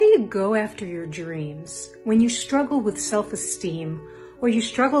go after your dreams, when you struggle with self-esteem, or you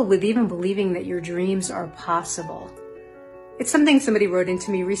struggle with even believing that your dreams are possible. It's something somebody wrote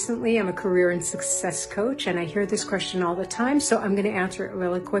into me recently. I'm a career and success coach, and I hear this question all the time, so I'm going to answer it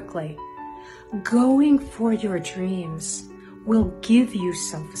really quickly. Going for your dreams will give you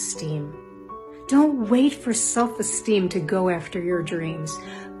self-esteem. Don't wait for self-esteem to go after your dreams.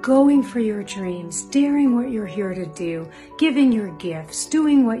 Going for your dreams, daring what you're here to do, giving your gifts,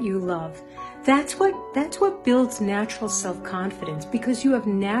 doing what you love. That's what builds natural self-confidence, because you have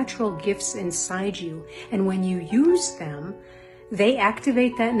natural gifts inside you. And when you use them, they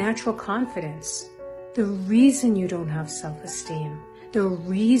activate that natural confidence. The reason you don't have self-esteem, the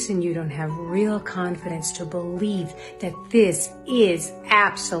reason you don't have real confidence to believe that this is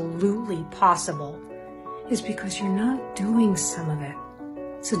absolutely possible is because you're not doing some of it.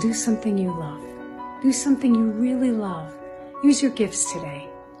 So do something you love. Do something you really love. Use your gifts today.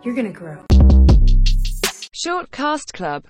 You're going to grow. Shortcast Club.